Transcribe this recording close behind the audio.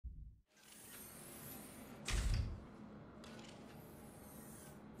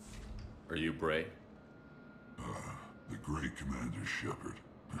Are you Bray? The great Commander Shepard.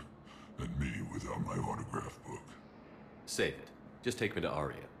 And me without my autograph book. Save it. Just take me to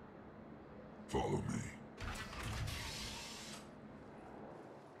Aria. Follow me.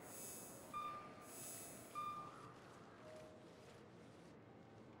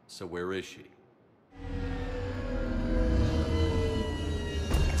 So where is she?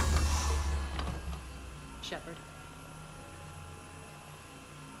 Shepard.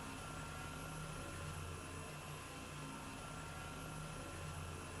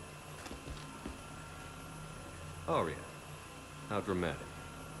 Aria. How dramatic.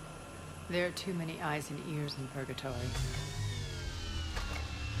 There are too many eyes and ears in Purgatory.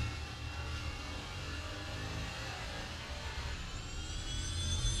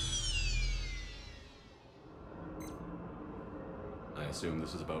 I assume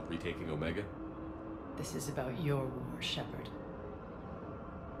this is about retaking Omega? This is about your war, Shepard.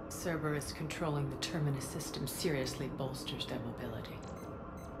 Cerberus controlling the Terminus system seriously bolsters their mobility.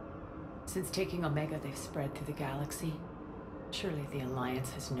 Since taking Omega, they've spread through the galaxy. Surely the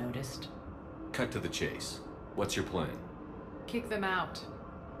Alliance has noticed. Cut to the chase. What's your plan? Kick them out.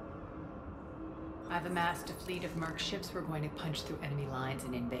 I've amassed a fleet of merc ships. We're going to punch through enemy lines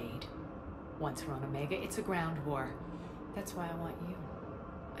and invade. Once we're on Omega, it's a ground war. That's why I want you.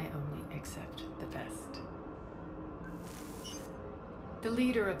 I only accept the best. The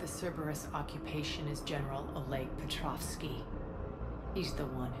leader of the Cerberus occupation is General Oleg Petrovsky. He's the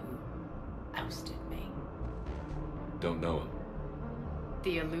one who ousted me. Don't know him.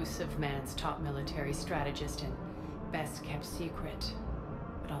 The elusive man's top military strategist and best kept secret.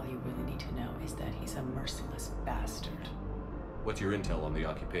 But all you really need to know is that he's a merciless bastard. What's your intel on the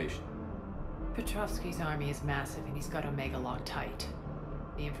occupation? Petrovsky's army is massive and he's got Omega locked tight.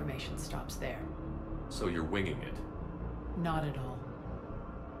 The information stops there. So you're winging it? Not at all.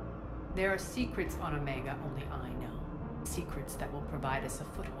 There are secrets on Omega only I know. Secrets that will provide us a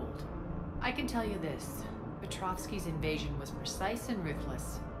foothold. I can tell you this. Petrovsky's invasion was precise and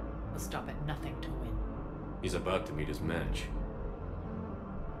ruthless. He'll stop at nothing to win. He's about to meet his match.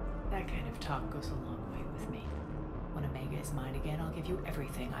 That kind of talk goes a long way with me. When Omega is mine again, I'll give you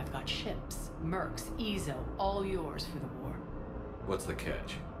everything. I've got ships, mercs, Ezo, all yours for the war. What's the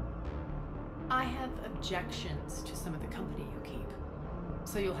catch? I have objections to some of the company you keep.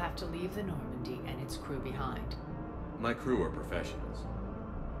 So you'll have to leave the Normandy and its crew behind. My crew are professionals.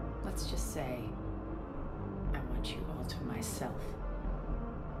 Let's just say, I want you all to myself.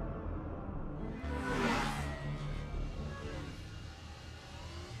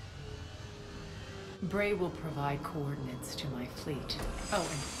 Bray will provide coordinates to my fleet. Oh,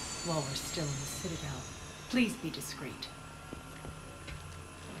 and while we're still in the Citadel, please be discreet.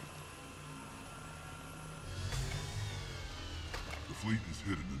 The fleet is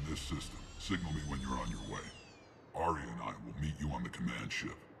hidden in this system. Signal me when you're on your way. Aria and I will meet you on the command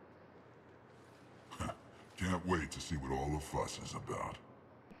ship. Can't wait to see what all the fuss is about.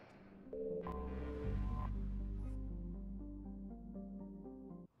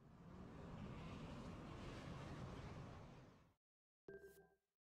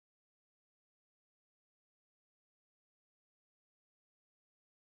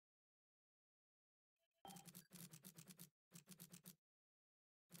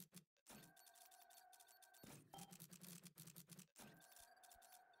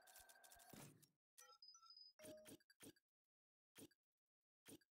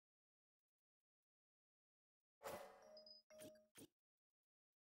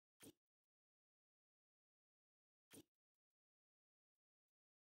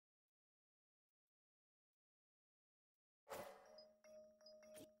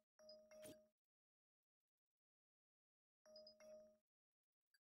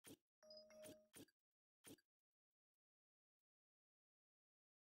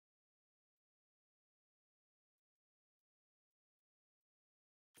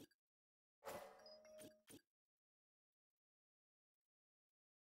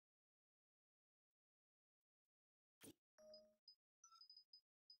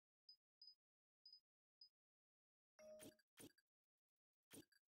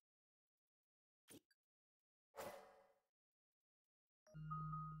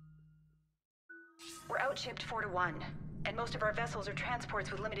 We're outshipped 4-1, and most of our vessels are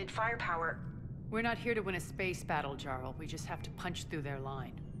transports with limited firepower. We're not here to win a space battle, Jarl. We just have to punch through their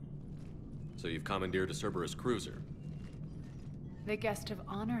line. So you've commandeered a Cerberus cruiser? The guest of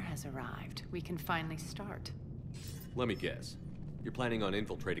honor has arrived. We can finally start. Let me guess. You're planning on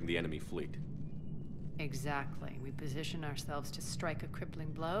infiltrating the enemy fleet? Exactly. We position ourselves to strike a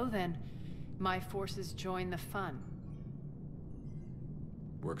crippling blow, then my forces join the fun.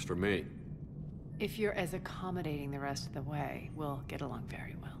 Works for me. If you're as accommodating the rest of the way, we'll get along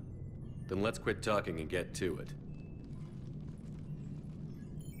very well. Then let's quit talking and get to it.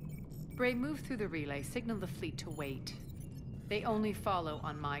 Bray, move through the relay. Signal the fleet to wait. They only follow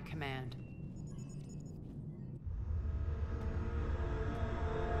on my command.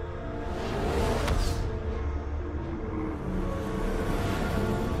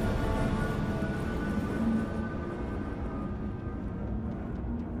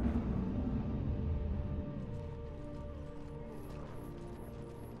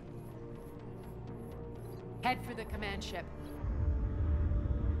 Head for the command ship.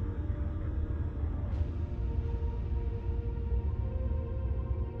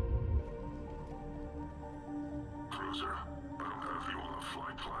 Cruiser, I don't have you on the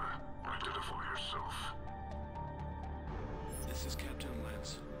flight plan. Identify yourself. This is Captain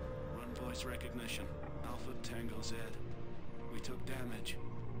Lance. Run voice recognition. Alpha Tango Z. We took damage.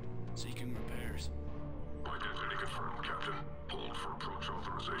 Seeking repairs. Identity confirmed, Captain. Hold for approach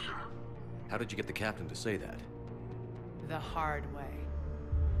authorization. How did you get the captain to say that? The hard way.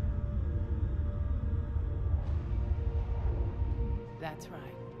 That's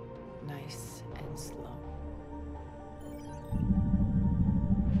right. Nice and slow.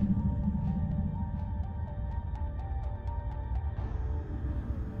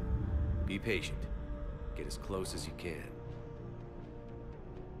 Be patient. Get as close as you can.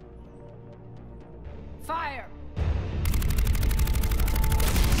 Fire!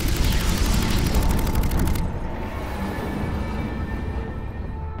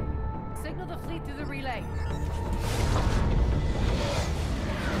 Signal the fleet through the relay.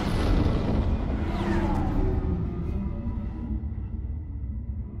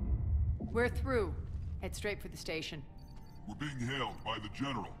 We're through. Head straight for the station. We're being hailed by the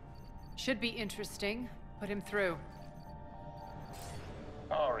General. Should be interesting. Put him through.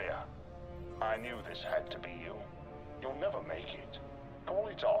 Arya, I knew this had to be you. You'll never make it. Call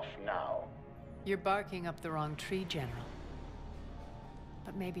it off now. You're barking up the wrong tree, General.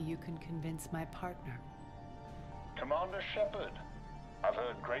 But maybe you can convince my partner. Commander Shepard, I've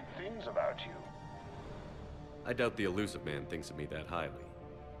heard great things about you. I doubt the elusive man thinks of me that highly.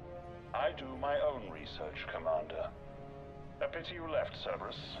 I do my own research, Commander. A pity you left,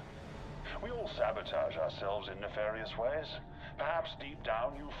 Cerberus. We all sabotage ourselves in nefarious ways. Perhaps deep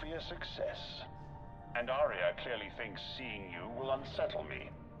down you fear success. And Arya clearly thinks seeing you will unsettle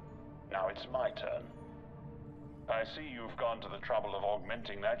me. Now it's my turn. I see you've gone to the trouble of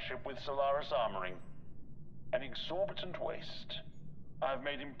augmenting that ship with Solaris armoring. An exorbitant waste. I've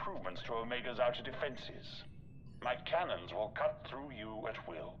made improvements to Omega's outer defenses. My cannons will cut through you at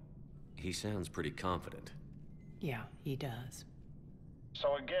will. He sounds pretty confident. Yeah, he does.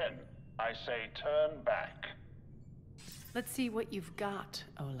 So again, I say turn back. Let's see what you've got,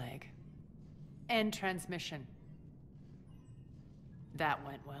 Oleg. End transmission. That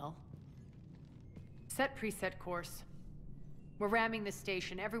went well. Set preset course. We're ramming the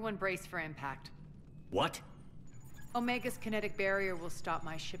station. Everyone brace for impact. What? Omega's kinetic barrier will stop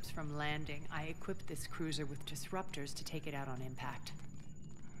my ships from landing. I equipped this cruiser with disruptors to take it out on impact.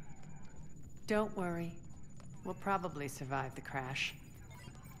 Don't worry. We'll probably survive the crash.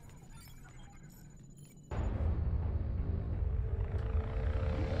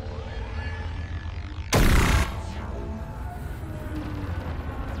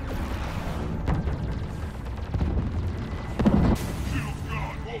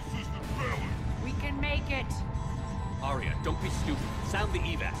 We can make it! Arya, don't be stupid. Sound the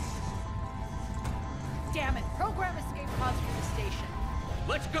evac. Damn it! Program escape pods from the station.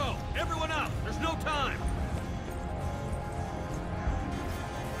 Let's go! Everyone out! There's no time!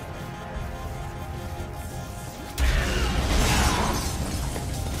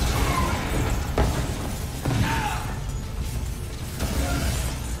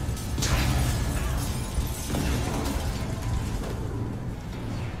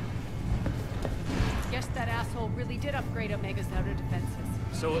 Guess that asshole really did upgrade Omega's outer defenses.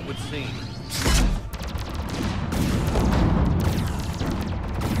 So it would seem.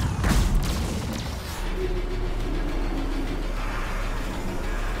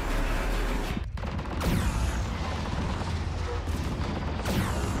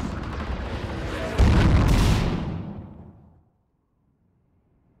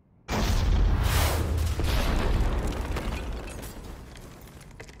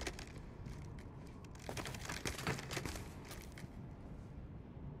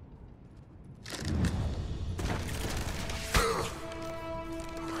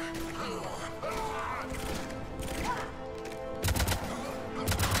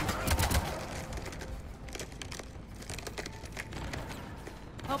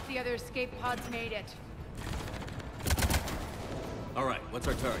 the other escape pods made it. All right, what's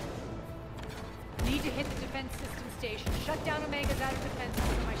our target? Need to hit the defense system station. Shut down Omega's outer defenses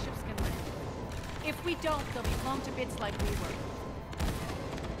so my ships can land. If we don't, they'll be blown to bits like we were.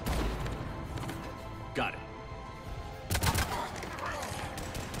 Got it.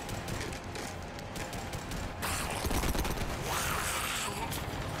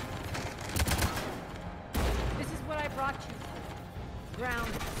 This is what I brought you for.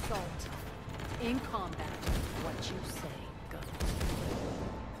 Ground assault. In combat, what you say goes.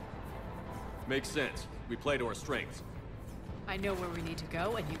 Makes sense. We play to our strengths. I know where we need to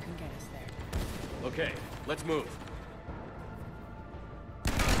go, and you can get us there. Okay, let's move.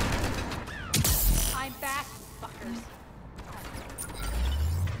 I'm back, fuckers.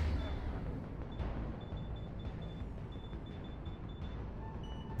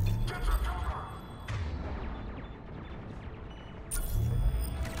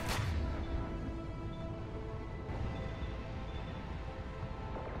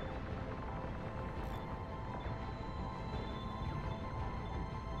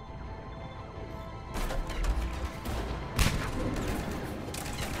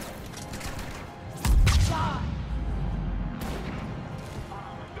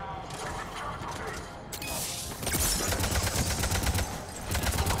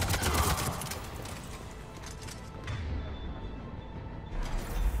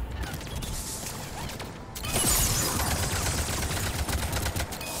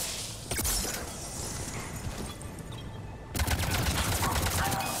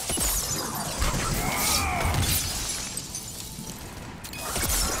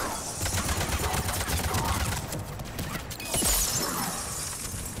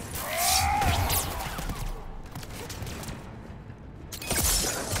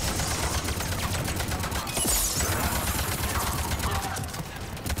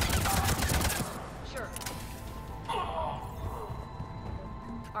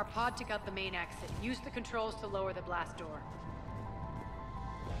 Our pod took out the main exit. Use the controls to lower the blast door.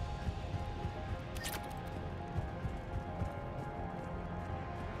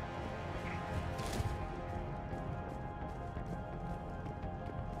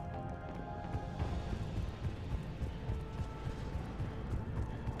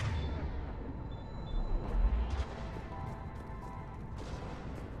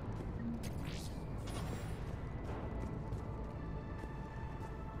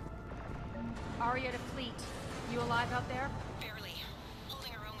 Aria to fleet. You alive out there? Barely.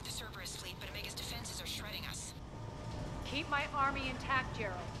 Holding our own with the Cerberus fleet, but Omega's defenses are shredding us. Keep my army intact,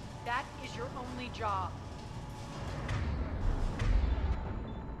 Gerald. That is your only job.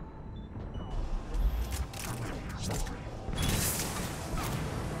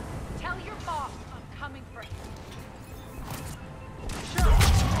 Tell your boss I'm coming for him. Sure.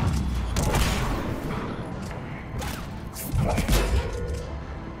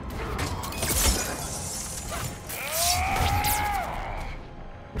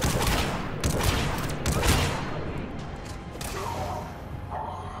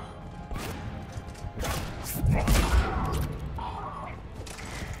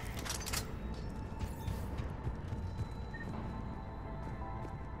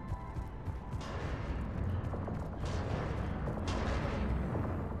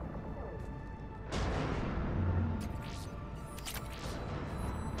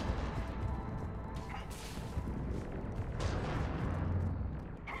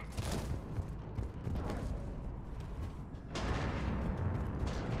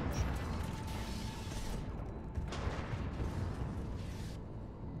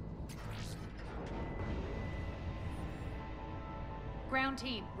 Ground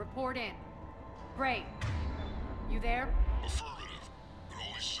team, report in. Gray, you there? Affirmative, but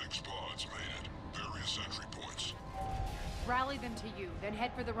only 6 pods made it. Various entry points. Rally them to you, then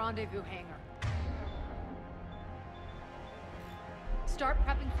head for the rendezvous hangar. Start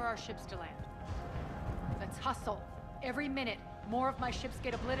prepping for our ships to land. Let's hustle. Every minute, more of my ships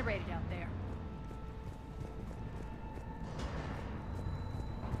get obliterated out there.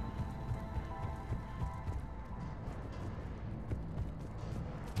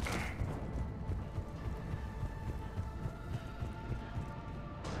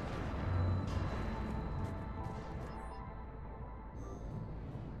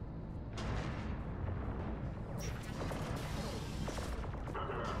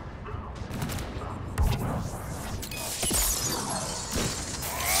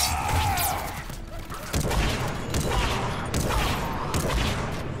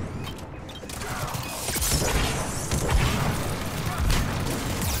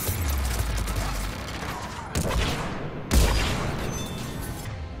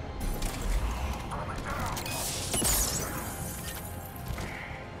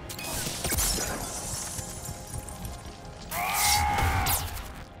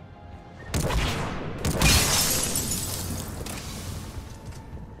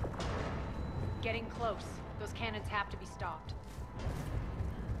 close. Those cannons have to be stopped.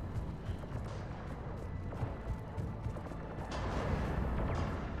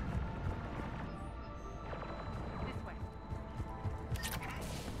 This way.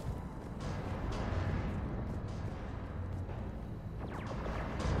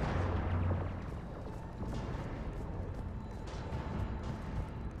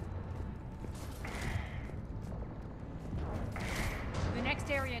 The next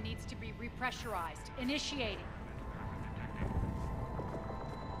area needs to be repressurized. Initiating.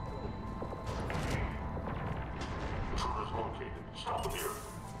 Intruders located. Stop them here.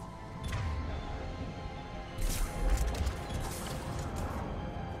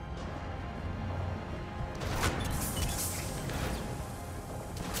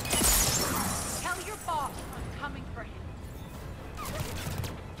 Tell your boss I'm coming for him.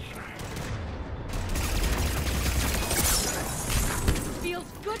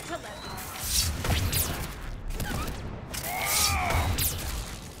 Feels good to let go.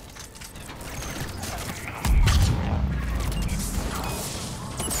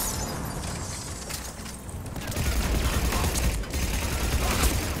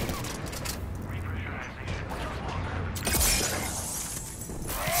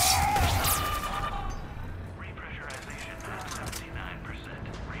 Repressurization at 79%.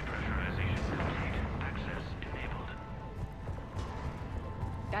 Repressurization complete. Access enabled.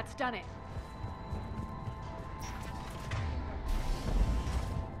 That's done it.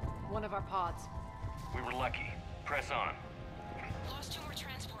 One of our pods. We were lucky. Press on. Lost 2 more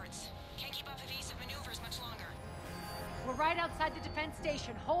transports. Can't keep up evasive maneuvers much longer. We're right outside the defense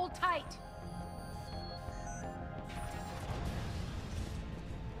station. Hold tight.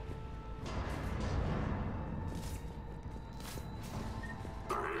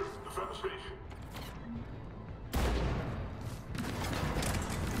 They're here. Defend the station.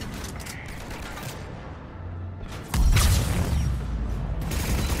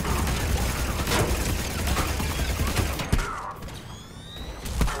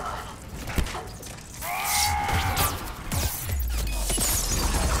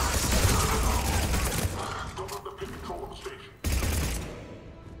 Don't let them get control of the station.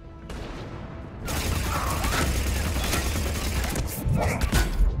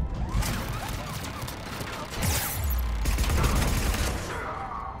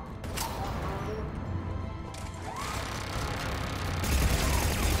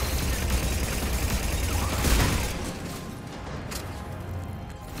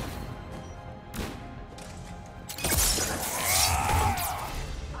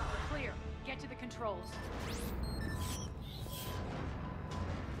 Clear. Get to the controls.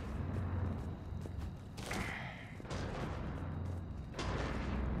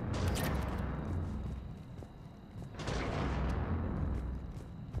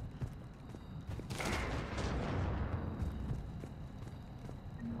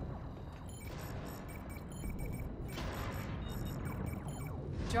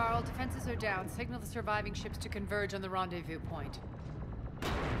 Jarl, defenses are down. Signal the surviving ships to converge on the rendezvous point.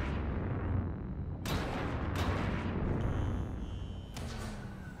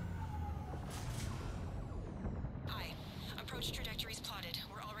 Aye. Approach trajectories plotted.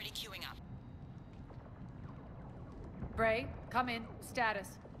 We're already queuing up. Bray, come in.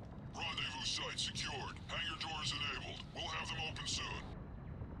 Status. Rendezvous site secured. Hangar doors enabled. We'll have them open soon.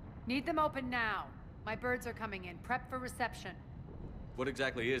 Need them open now. My birds are coming in. Prep for reception. What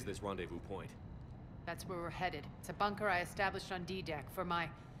exactly is this rendezvous point? That's where we're headed. It's a bunker I established on D-Deck for my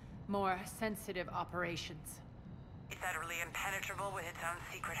more sensitive operations. It's utterly impenetrable with its own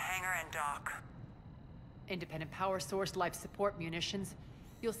secret hangar and dock. Independent power source, life support, munitions.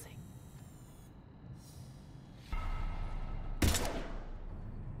 You'll see.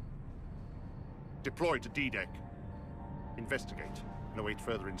 Deploy to D-Deck. Investigate and await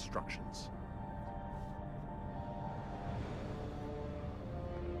further instructions.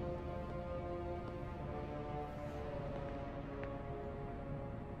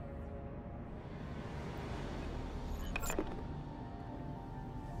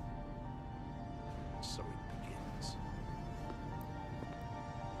 So it begins.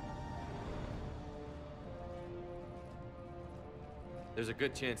 There's a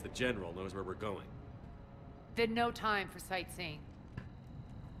good chance the General knows where we're going. Then no time for sightseeing.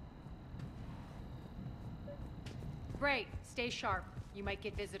 Bray, stay sharp. You might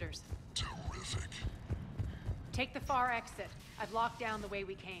get visitors. Terrific. Take the far exit. I've locked down the way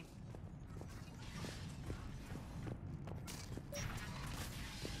we came.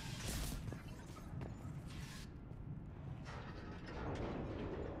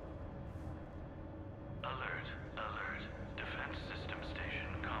 Alert, alert. Defense system station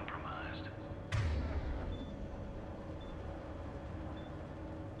compromised.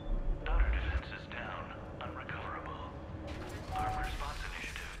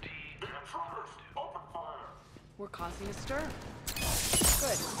 causing a stir.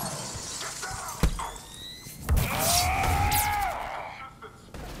 Good.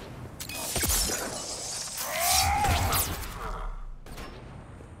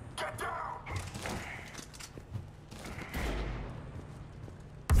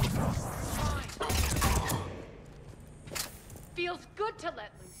 Feels good to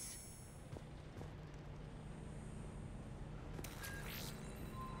let loose.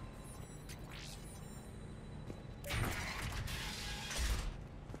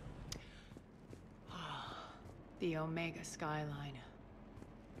 The Omega skyline.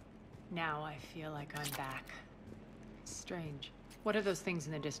 Now I feel like I'm back. Strange. What are those things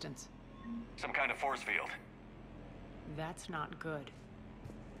in the distance? Some kind of force field. That's not good.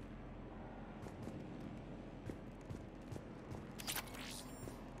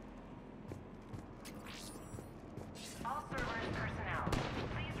 All servers personnel,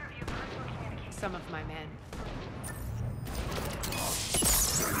 please review personal communications. Some of my men.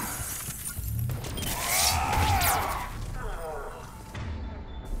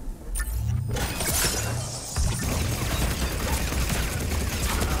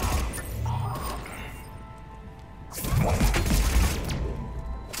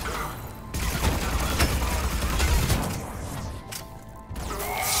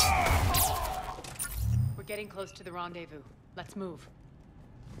 We're getting close to the rendezvous. Let's move.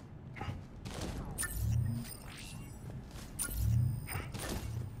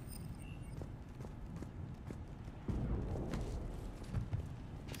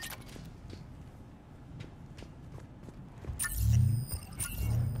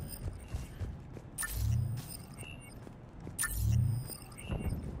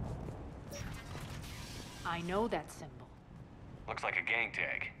 I know that symbol. Looks like a gang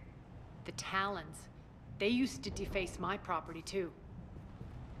tag. The Talons. They used to deface my property, too.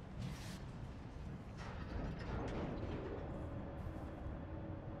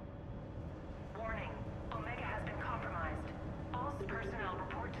 Warning. Omega has been compromised. All personnel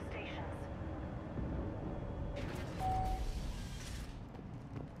report to stations.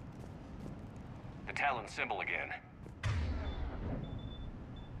 The Talon symbol again.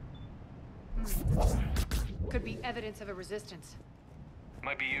 Could be evidence of a resistance.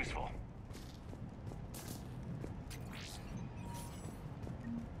 Might be useful.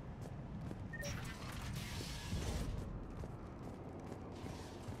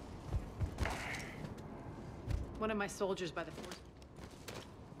 One of my soldiers by the force.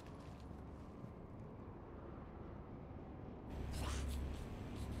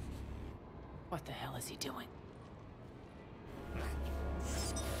 What the hell is he doing?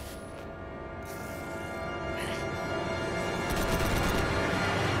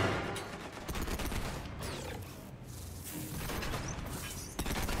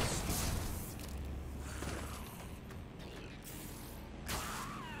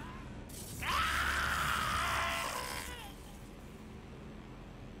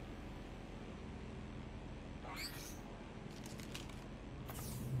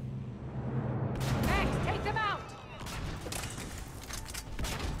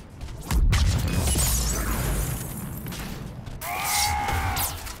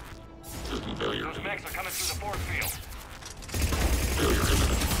 Those mechs are coming through the force field.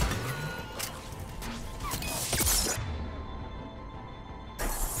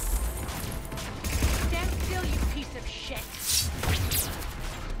 Stand still, you piece of shit!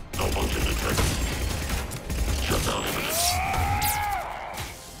 Malfunction detected. Shutdown imminent.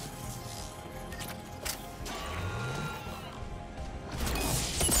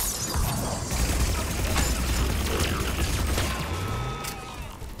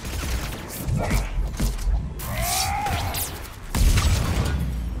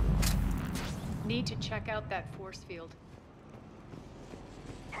 Need to check out that force field.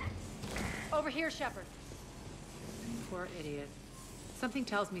 Over here, Shepard. Poor idiot. Something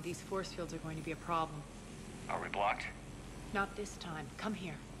tells me these force fields are going to be a problem. Are we blocked? Not this time. Come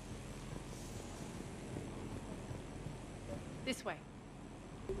here. This way.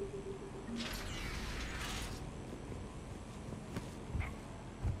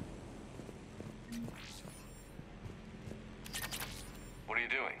 What are you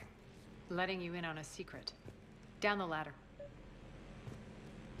doing? Letting you in on a secret. Down the ladder.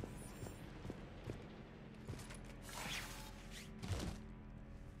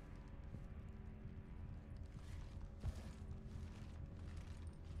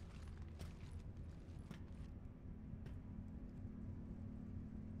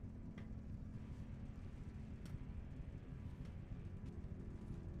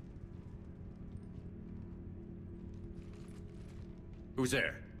 Who's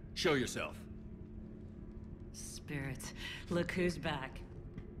there? Show yourself. spirits. Look who's back.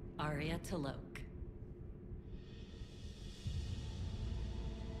 Arya Taloke.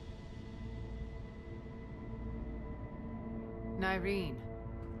 Nyreen,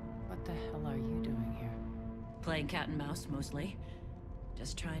 what the hell are you doing here? Playing cat and mouse, mostly.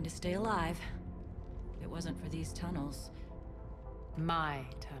 Just trying to stay alive. If it wasn't for these tunnels... My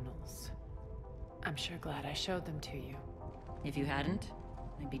tunnels. I'm sure glad I showed them to you. If you hadn't,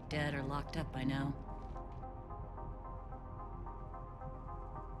 I'd be dead or locked up by now.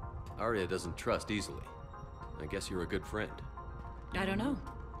 Arya doesn't trust easily. I guess you're a good friend. I don't know.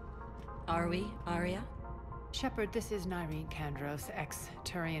 Are we, Arya? Shepard, this is Nyreen Kandros,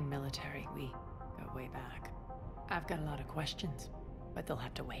 ex-Turian military. We go way back. I've got a lot of questions, but they'll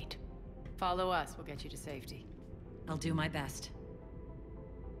have to wait. Follow us, we'll get you to safety. I'll do my best.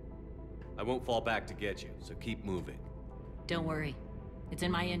 I won't fall back to get you, so keep moving. Don't worry. It's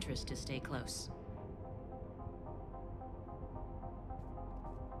in my interest to stay close.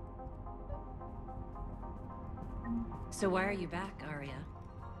 So why are you back, Arya?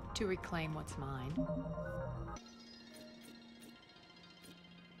 To reclaim what's mine.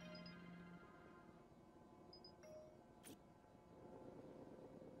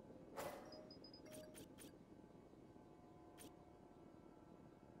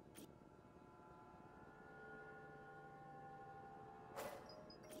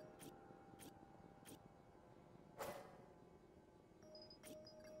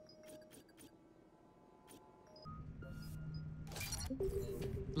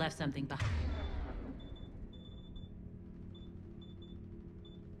 Left something behind,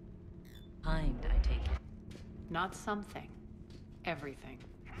 I take it. Not something. Everything.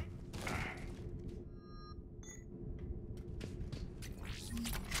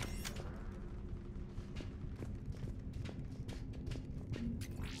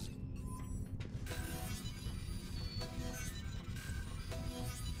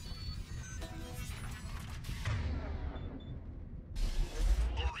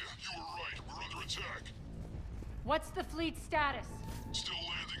 What's the fleet status? Still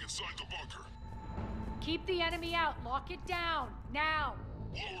landing inside the bunker. Keep the enemy out. Lock it down. Now.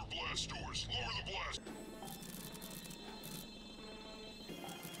 Lower blast doors. Lower the blast.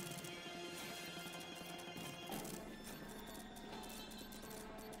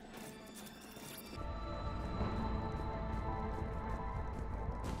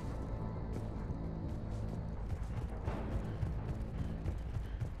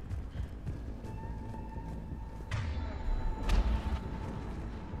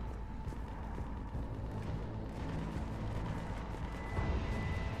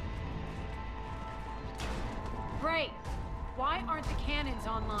 Great. Why aren't the cannons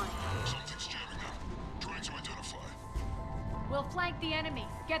online? Something's jamming them. Trying to identify. We'll flank the enemy.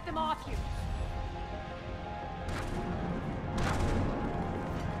 Get them off you.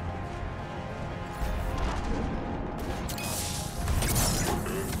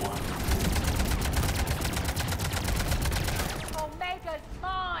 Omega's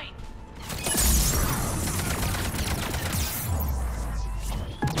mine!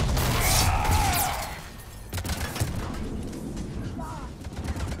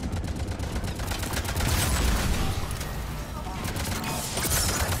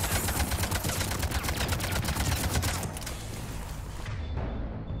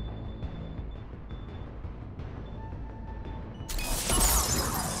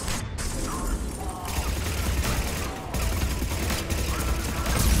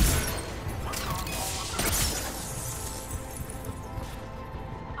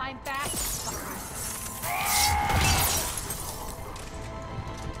 I'm back.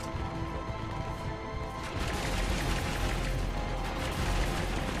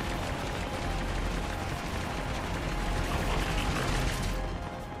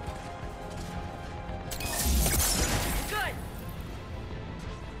 Good.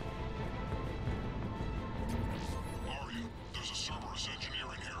 Arya, there's a Cerberus engineer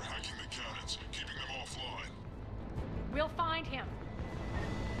in here hacking the cannons, keeping them offline. We'll find him.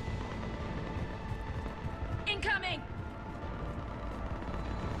 Incoming!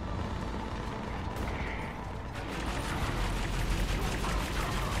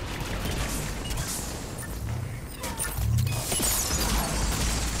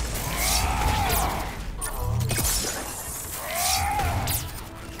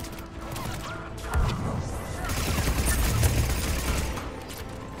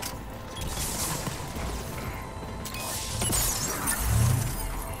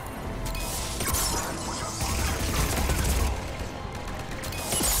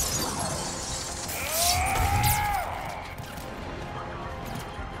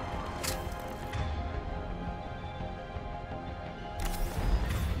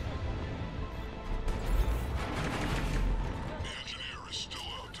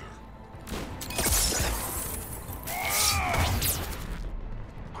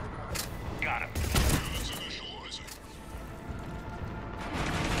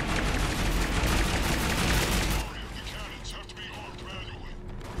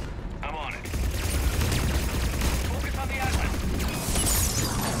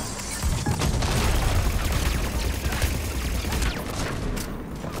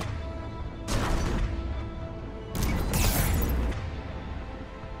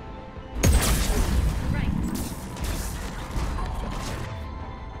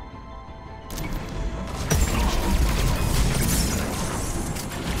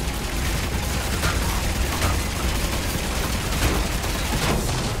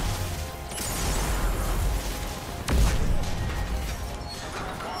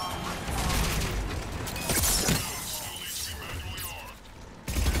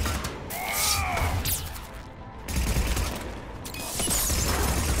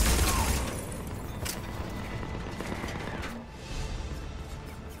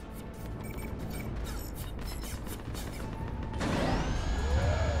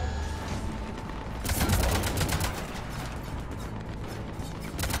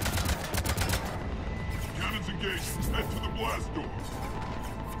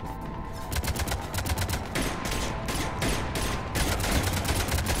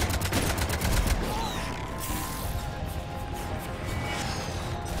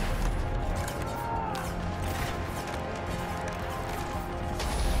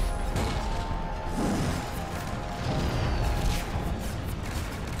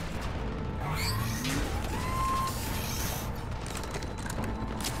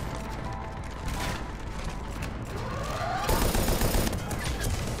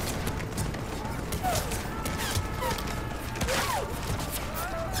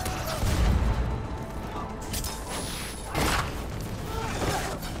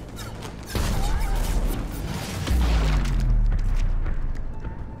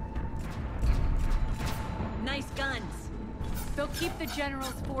 They'll keep the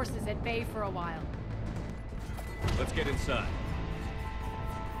General's forces at bay for a while. Let's get inside.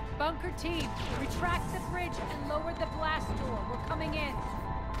 Bunker team, retract the bridge and lower the blast door. We're coming in.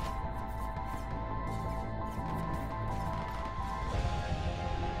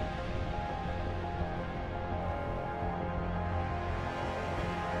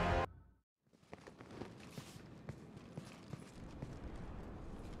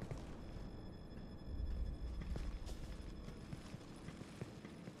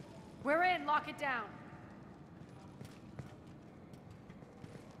 We're in. Lock it down.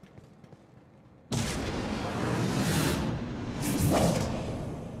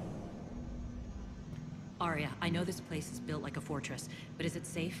 Arya, I know this place is built like a fortress, but is it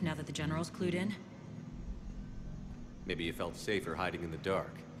safe now that the General's clued in? Maybe you felt safer hiding in the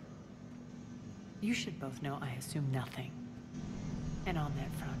dark. You should both know I assume nothing. And on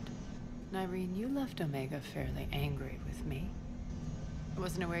that front, Nyreen, you left Omega fairly angry with me. I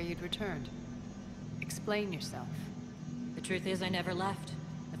wasn't aware you'd returned. Explain yourself. The truth is I never left.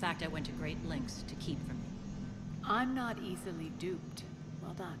 In fact, I went to great lengths to keep from you. I'm not easily duped.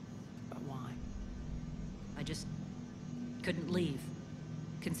 Well done. But why? I just couldn't leave.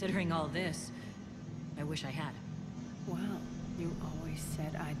 Considering all this, I wish I had. Well, you always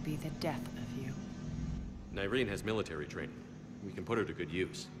said I'd be the death of you. Nyreen has military training. We can put her to good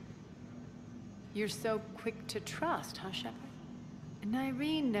use. You're so quick to trust, huh, Shepard?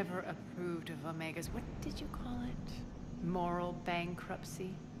 Nyreen never approved of Omega's, what did you call it? Moral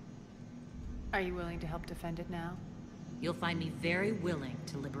bankruptcy? Are you willing to help defend it now? You'll find me very willing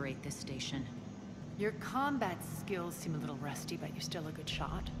to liberate this station. Your combat skills seem a little rusty, but you're still a good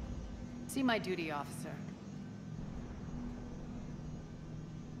shot. See my duty officer.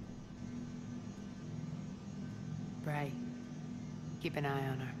 Bray, keep an eye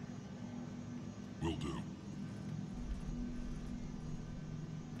on her. Will do.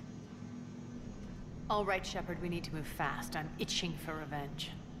 All right, Shepard, we need to move fast. I'm itching for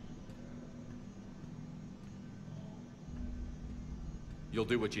revenge. You'll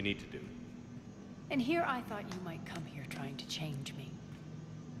do what you need to do. And here I thought you might come here trying to change me.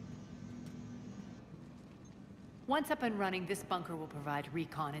 Once up and running, this bunker will provide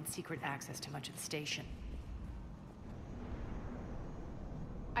recon and secret access to much of the station.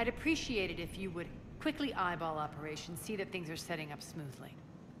 I'd appreciate it if you would quickly eyeball operations, see that things are setting up smoothly.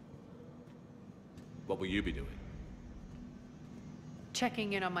 What will you be doing?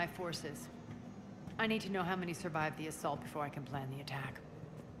 Checking in on my forces. I need to know how many survived the assault before I can plan the attack.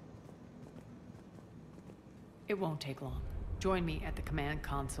 It won't take long. Join me at the command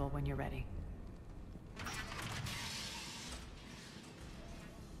console when you're ready.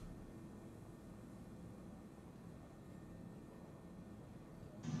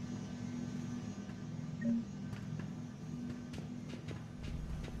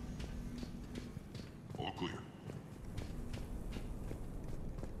 All clear.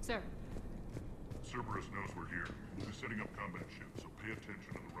 Sir. Cerberus knows we're here. We'll be setting up combat ships, so pay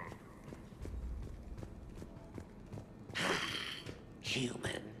attention to the roster.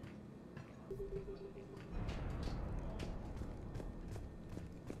 Human.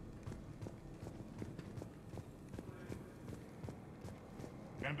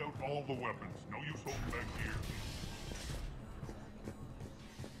 Hand out all the weapons. No use holding back here.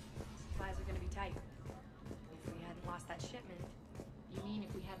 Supplies are gonna be tight. If we hadn't lost that shipment. You mean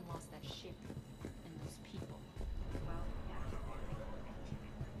if we hadn't lost that ship and those people? Well, yeah.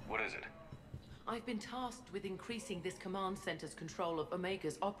 What is it? I've been tasked with increasing this command center's control of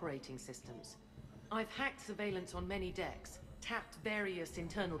Omega's operating systems. I've hacked surveillance on many decks, tapped various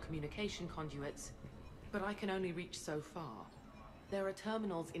internal communication conduits, but I can only reach so far. There are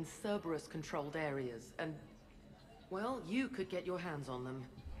terminals in Cerberus-controlled areas, and, well, you could get your hands on them.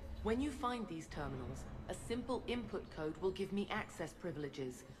 When you find these terminals, a simple input code will give me access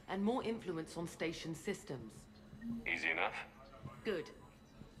privileges and more influence on station systems. Easy enough? Good.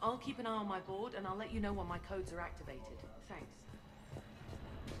 I'll keep an eye on my board, and I'll let you know when my codes are activated. Thanks.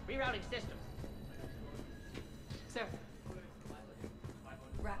 Rerouting system. Sir.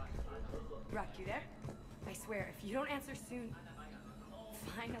 Ruck, you there? I swear, if you don't answer soon...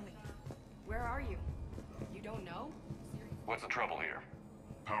 Finally. Where are you? You don't know? What's the trouble here?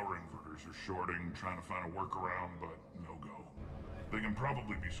 Power inverters are shorting, trying to find a workaround, but no go. They can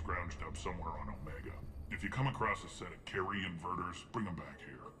probably be scrounged up somewhere on Omega. If you come across a set of carry inverters, bring them back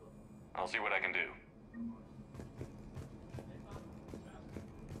here. I'll see what I can do.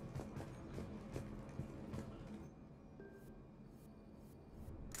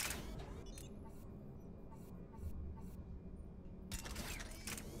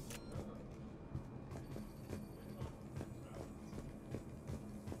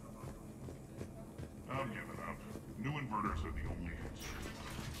 inverters are the only answer.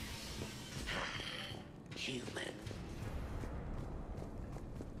 Human.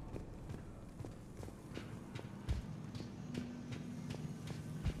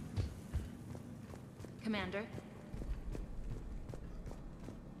 Commander?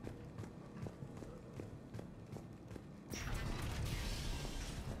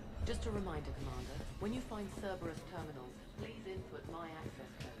 Just a reminder, Commander. When you find Cerberus terminals, please input my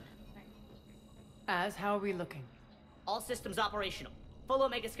access code. How are we looking? All systems operational. Full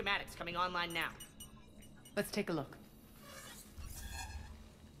Omega schematics coming online now. Let's take a look.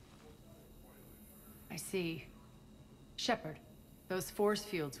 I see. Shepard, those force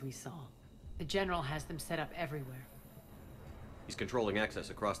fields we saw. The General has them set up everywhere. He's controlling access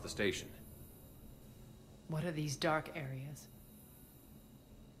across the station. What are these dark areas?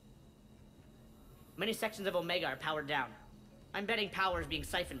 Many sections of Omega are powered down. I'm betting power is being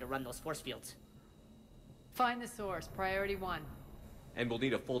siphoned to run those force fields. Find the source, priority 1. And we'll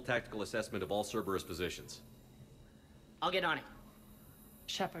need a full tactical assessment of all Cerberus positions. I'll get on it.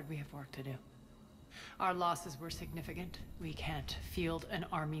 Shepard, we have work to do. Our losses were significant. We can't field an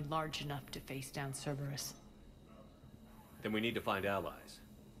army large enough to face down Cerberus. Then we need to find allies.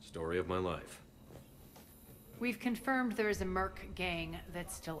 Story of my life. We've confirmed there is a Merc gang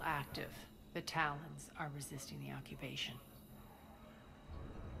that's still active. The Talons are resisting the occupation.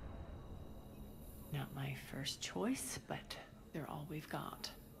 Not my first choice, but they're all we've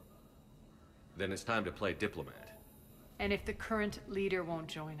got. Then it's time to play diplomat. And if the current leader won't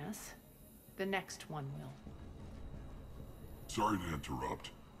join us, the next one will. Sorry to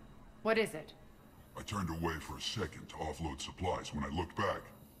interrupt. What is it? I turned away for a second to offload supplies. When I looked back...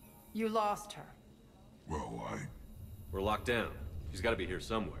 You lost her. Well, We're locked down. She's gotta be here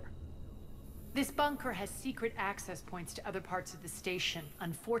somewhere. This bunker has secret access points to other parts of the station.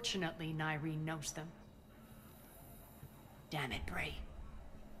 Unfortunately, Nyreen knows them. Damn it, Bray.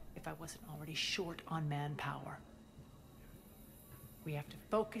 If I wasn't already short on manpower. We have to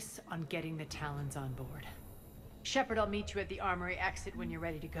focus on getting the Talons on board. Shepard, I'll meet you at the armory exit when you're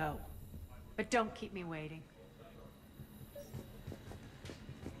ready to go. But don't keep me waiting.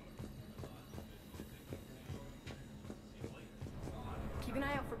 Keep an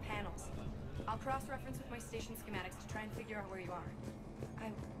eye out for panels. I'll cross-reference with my station schematics to try and figure out where you are. I